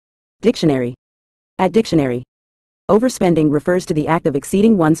Dictionary. At dictionary. Overspending refers to the act of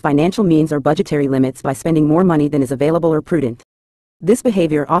exceeding one's financial means or budgetary limits by spending more money than is available or prudent. This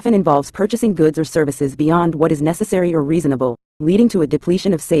behavior often involves purchasing goods or services beyond what is necessary or reasonable, leading to a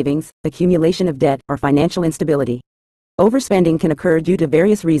depletion of savings, accumulation of debt, or financial instability. Overspending can occur due to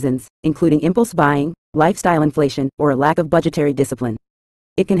various reasons, including impulse buying, lifestyle inflation, or a lack of budgetary discipline.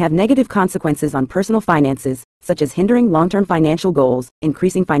 It can have negative consequences on personal finances, such as hindering long-term financial goals,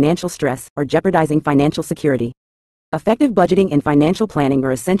 increasing financial stress, or jeopardizing financial security. Effective budgeting and financial planning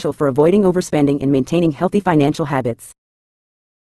are essential for avoiding overspending and maintaining healthy financial habits.